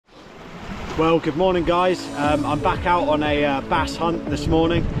Well, good morning guys. I'm back out on a bass hunt this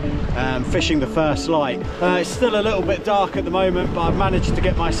morning, fishing the first light. It's still a little bit dark at the moment, but I've managed to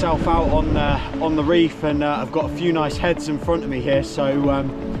get myself out on the reef, and I've got a few nice heads in front of me here, so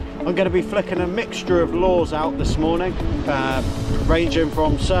I'm going to be flicking a mixture of lures out this morning, ranging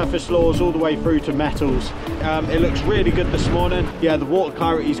from surface lures all the way through to metals. It looks really good this morning. Yeah, the water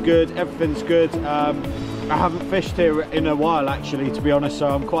clarity's good, everything's good. I haven't fished here in a while actually, to be honest, so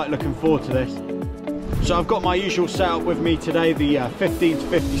I'm quite looking forward to this. So I've got my usual setup with me today, the 15 to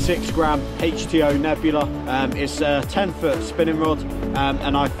 56 gram HTO Nebula. It's a 10-foot spinning rod,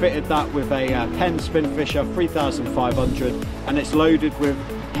 and I fitted that with a Penn Spin Fisher 3500, and it's loaded with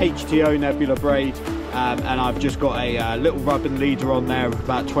HTO Nebula braid, and I've just got a little rubbing leader on there of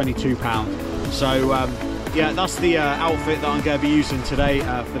about 22 pounds. So yeah, that's the outfit that I'm going to be using today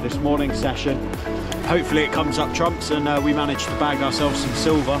for this morning session. Hopefully it comes up trumps and we manage to bag ourselves some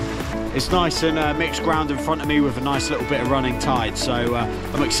silver. It's nice and mixed ground in front of me with a nice little bit of running tide, so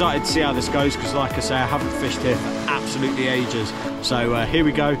I'm excited to see how this goes, because like I say, I haven't fished here for absolutely ages. So here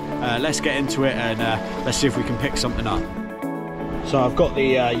we go, let's get into it, and let's see if we can pick something up. So I've got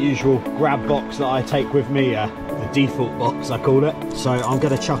the usual grab box that I take with me, the default box I call it. So I'm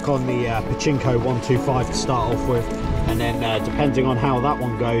going to chuck on the Pachinko 125 to start off with, and then depending on how that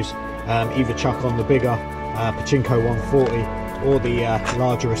one goes, either chuck on the bigger Pachinko 140 or the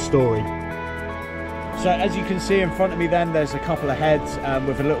larger Astori. So as you can see in front of me then, there's a couple of heads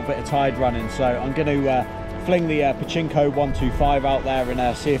with a little bit of tide running, so I'm going to fling the Pachinko 125 out there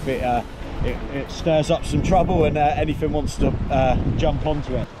and see if it stirs up some trouble and anything wants to jump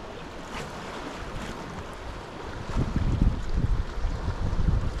onto it.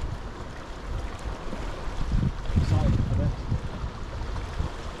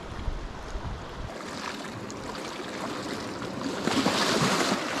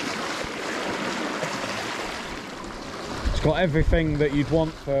 It's got everything that you'd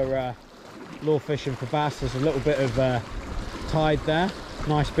want for lure fishing for bass. There's a little bit of tide there,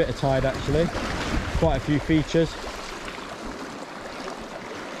 nice bit of tide actually, quite a few features.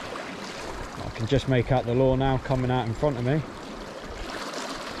 I can just make out the lure now coming out in front of me.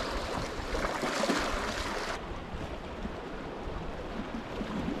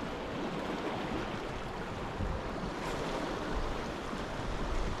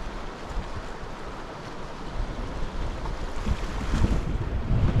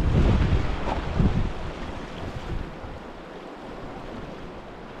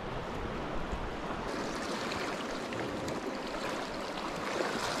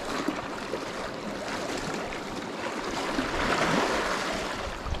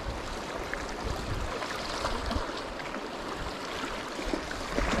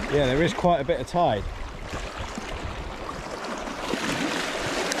 Yeah, there is quite a bit of tide.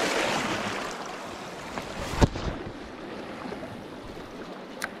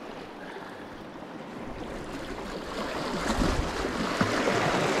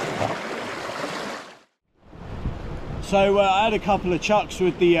 So I had a couple of chucks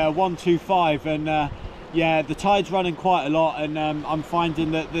with the 125, and yeah, the tide's running quite a lot, and I'm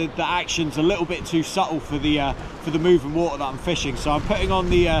finding that the action's a little bit too subtle for the moving water that I'm fishing. So I'm putting on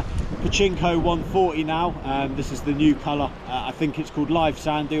the Pachinko 140 now. This is the new colour. I think it's called Live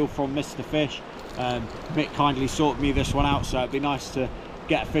Sand Eel from Mr. Fish. Mick kindly sorted me this one out, so it'd be nice to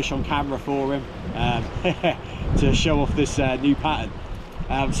get a fish on camera for him to show off this new pattern.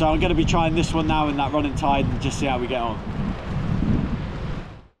 So I'm going to be trying this one now in that running tide and just see how we get on.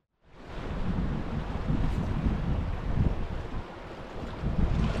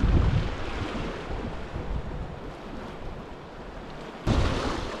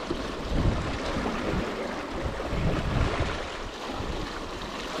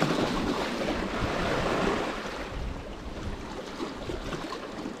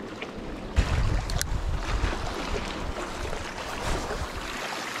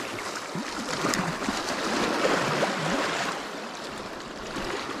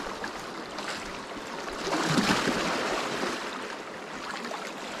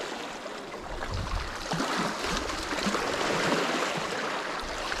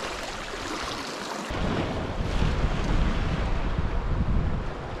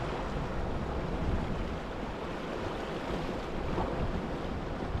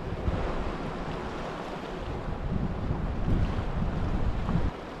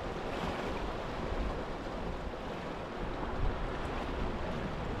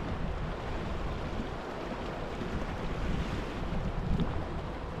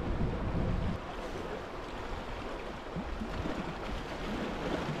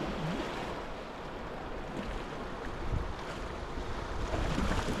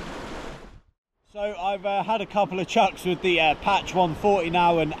 So I've had a couple of chucks with the patch 140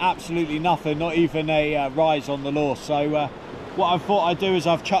 now and absolutely nothing, not even a rise on the lure. So what I thought I'd do is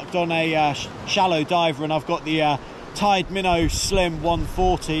I've chucked on a shallow diver, and I've got the Tide Minnow Slim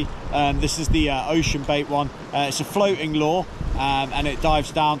 140. This is the ocean bait one. It's a floating lure, and it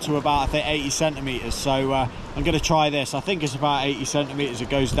dives down to about, I think, 80 centimeters. So I'm going to try this. I think it's about 80 centimeters it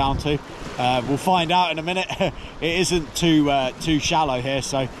goes down to. We'll find out in a minute. It isn't too shallow here,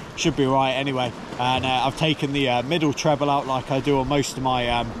 so should be right anyway. And I've taken the middle treble out like I do on most of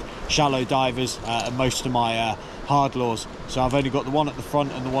my shallow divers and most of my hard lures. So I've only got the one at the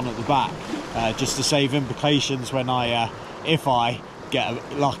front and the one at the back, just to save implications when if I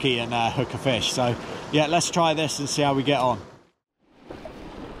get lucky and hook a fish. So yeah, let's try this and see how we get on.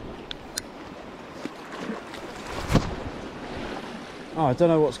 Oh, I don't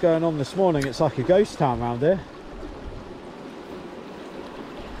know what's going on this morning. It's like a ghost town around here.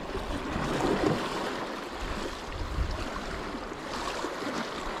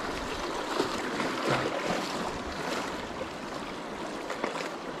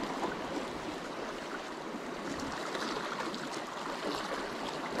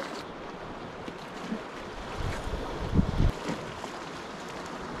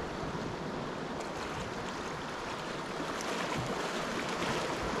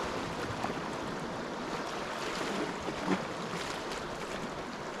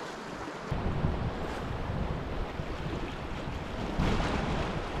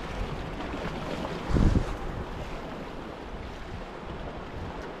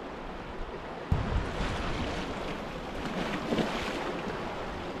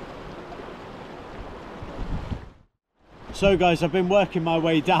 So guys, I've been working my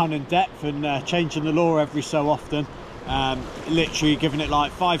way down in depth and changing the lure every so often. Literally giving it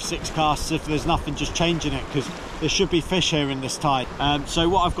like 5-6 casts if there's nothing, just changing it, because there should be fish here in this tide. So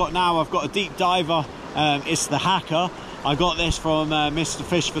what I've got now, I've got a deep diver. It's the Hacker. I got this from Mr.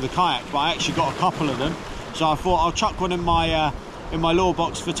 Fish for the kayak, but I actually got a couple of them. So I thought I'll chuck one in my lure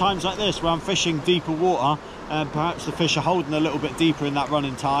box for times like this where I'm fishing deeper water, and perhaps the fish are holding a little bit deeper in that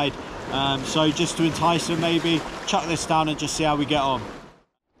running tide. So just to entice them, maybe chuck this down and just see how we get on.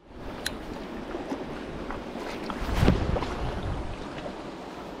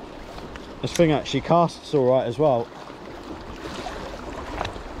 This thing actually casts all right as well.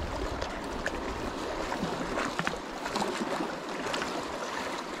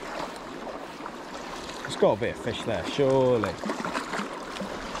 It's got a bit of fish there, surely.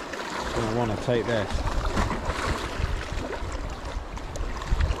 I want to take this.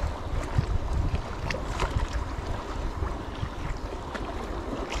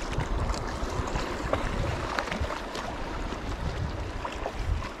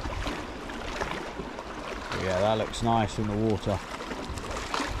 Yeah, that looks nice in the water.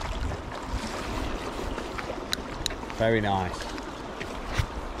 Very nice.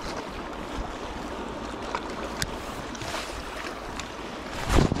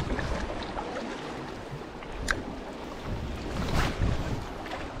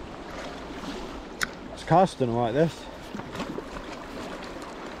 It's casting like this.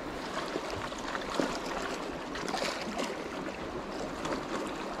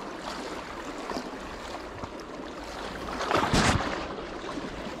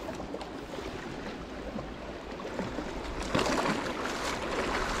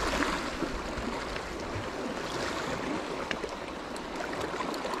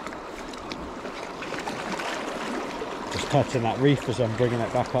 Touching that reef as I'm bringing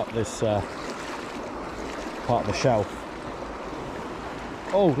it back up this part of the shelf.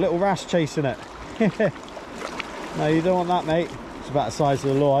 Oh, little wrasse chasing it. No, you don't want that, mate. It's about the size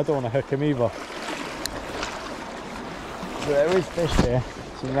of the lure. I don't want to hook him either. So there is fish here,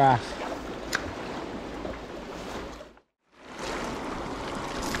 some wrasse.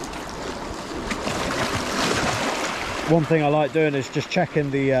 One thing I like doing is just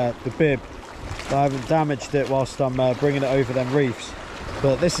checking the bib. I haven't damaged it whilst I'm bringing it over them reefs.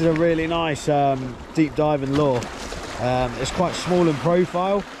 But this is a really nice deep diving lure. It's quite small in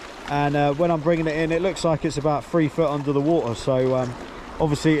profile, and when I'm bringing it in, it looks like it's about 3 foot under the water. So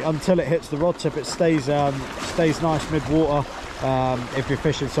obviously until it hits the rod tip, it stays nice mid-water. If you're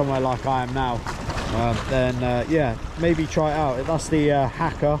fishing somewhere like I am now, then yeah, maybe try it out. That's the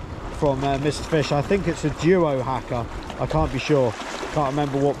Hacker from Mr. Fish. I think it's a duo Hacker. I can't be sure. Can't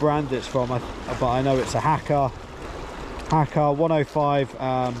remember what brand it's from, but I know it's a Hacker 105.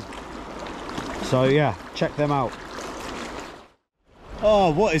 So yeah, check them out.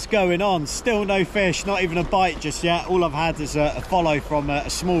 Oh, what is going on? Still no fish, not even a bite just yet. All I've had is a follow from a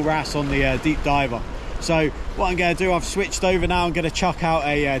small wrasse on the deep diver. So what I'm going to do, I've switched over now. I'm going to chuck out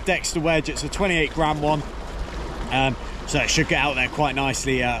a Dexter wedge. It's a 28 gram one, so it should get out there quite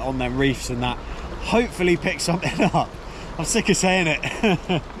nicely on them reefs and that. Hopefully pick something up. I'm sick of saying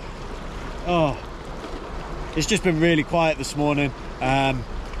it. Oh, it's just been really quiet this morning.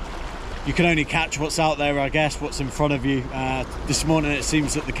 You can only catch what's out there, I guess, what's in front of you. This morning it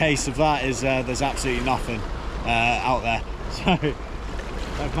seems that the case of that is there's absolutely nothing out there. So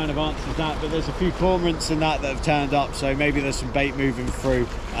that kind of answers that, but there's a few cormorants and that have turned up, so maybe there's some bait moving through,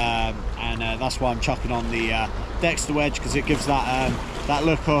 and that's why I'm chucking on the Dexter wedge, because it gives that that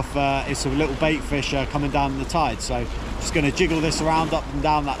look of it's a little bait fish coming down the tide. So just going to jiggle this around up and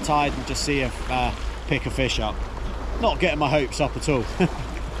down that tide and just see if pick a fish up. Not getting my hopes up at all.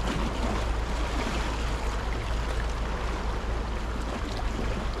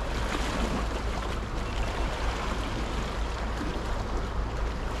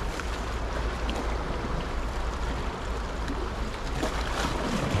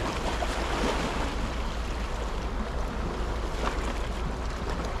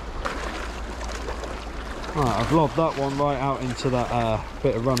 Right, I've lobbed that one right out into that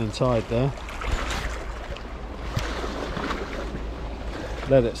bit of running tide there.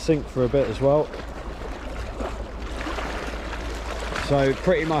 Let it sink for a bit as well. So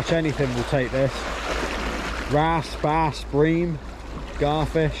pretty much anything will take this. Wrasse, bass, bream,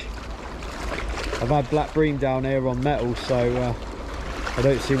 garfish. I've had black bream down here on metal, so I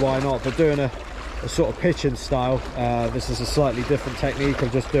don't see why not. But doing a sort of pitching style, this is a slightly different technique.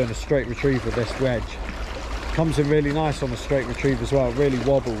 I'm just doing a straight retrieve with this wedge. Comes in really nice on the straight retrieve as well. It really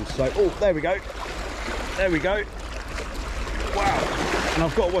wobbles. So, oh, there we go. There we go. Wow. And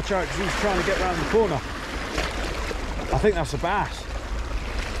I've got to watch out because he's trying to get around the corner. I think that's a bass.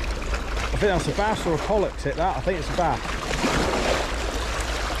 I think that's a bass or a pollock hit that. I think it's a bass.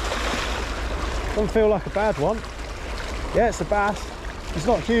 Doesn't feel like a bad one. Yeah, it's a bass. It's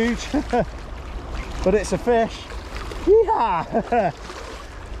not huge, but it's a fish. Yeah.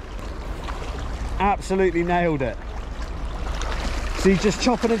 Absolutely nailed it. See, just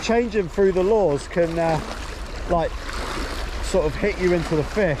chopping and changing through the lures can like sort of hit you into the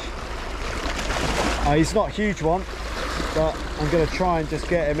fish. He's not a huge one, but I'm going to try and just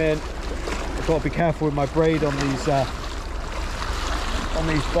get him in. I've got to be careful with my braid on these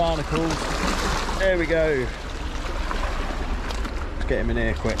barnacles. There we go. Let's get him in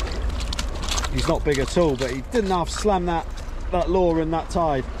here quick. He's not big at all, but he didn't have to slam that lure in that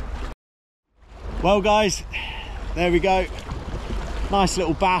tide. Well guys, there we go. Nice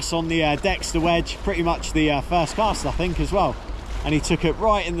little bass on the Dexter wedge, pretty much the first cast I think as well. And he took it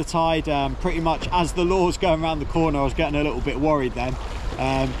right in the tide, pretty much as the lure's going around the corner. I was getting a little bit worried then.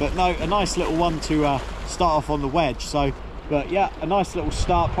 But no, a nice little one to start off on the wedge. So, but yeah, a nice little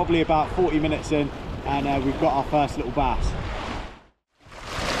start, probably about 40 minutes in, and we've got our first little bass.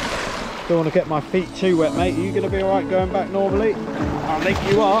 Don't want to get my feet too wet, mate. Are you going to be all right going back normally? I think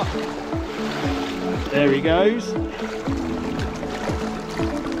you are. There he goes.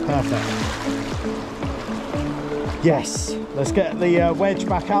 Perfect. Yes, let's get the wedge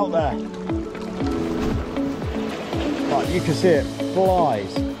back out there. Right, you can see it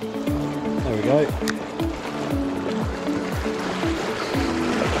flies. There we go.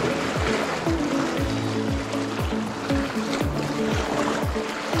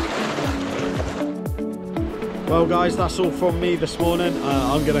 Well guys, that's all from me this morning.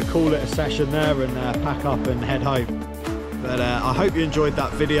 I'm going to call it a session there and pack up and head home. But I hope you enjoyed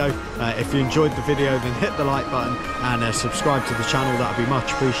that video. If you enjoyed the video, then hit the like button and subscribe to the channel. That would be much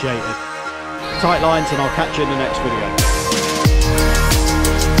appreciated. Tight lines, and I'll catch you in the next video.